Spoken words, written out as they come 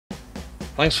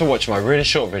Thanks for watching my really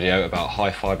short video about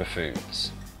high fibre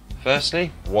foods.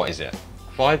 Firstly, what is it?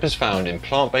 Fibre is found in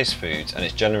plant-based foods and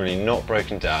it's generally not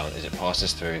broken down as it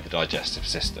passes through the digestive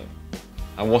system.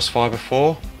 And what's fibre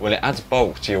for? Well, it adds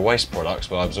bulk to your waste products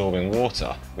by absorbing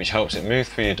water, which helps it move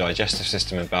through your digestive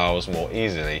system and bowels more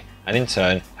easily, and in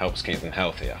turn helps keep them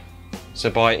healthier. So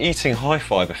by eating high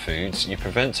fibre foods, you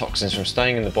prevent toxins from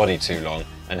staying in the body too long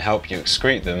and help you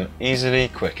excrete them easily,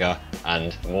 quicker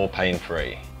and more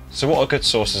pain-free. So what are good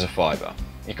sources of fibre?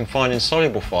 You can find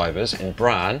insoluble fibres in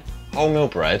bran, wholemeal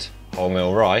bread,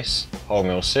 wholemeal rice,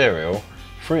 wholemeal cereal,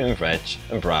 fruit and veg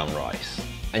and brown rice.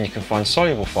 And you can find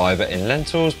soluble fibre in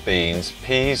lentils, beans,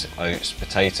 peas, oats,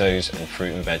 potatoes and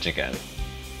fruit and veg again.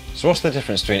 So what's the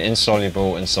difference between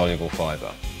insoluble and soluble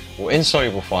fibre? Well,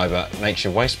 insoluble fibre makes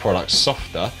your waste products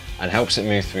softer and helps it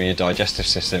move through your digestive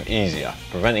system easier,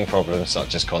 preventing problems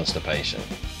such as constipation.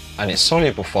 And it's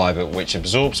soluble fibre which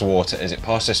absorbs water as it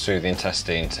passes through the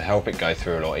intestine to help it go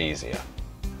through a lot easier.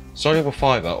 Soluble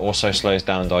fibre also slows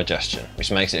down digestion, which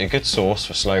makes it a good source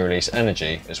for slow release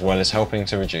energy as well as helping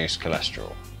to reduce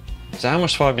cholesterol. So how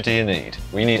much fibre do you need?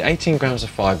 Well, you need 18 grams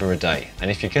of fibre a day, and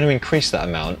if you're going to increase that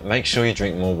amount, make sure you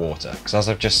drink more water, because as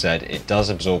I've just said, it does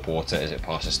absorb water as it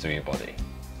passes through your body.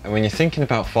 And when you're thinking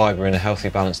about fibre in a healthy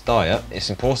balanced diet,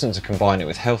 it's important to combine it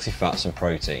with healthy fats and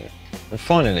protein. And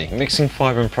finally, mixing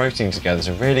fibre and protein together is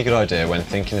a really good idea when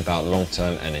thinking about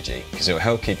long-term energy, because it will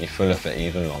help keep you fuller for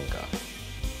even longer.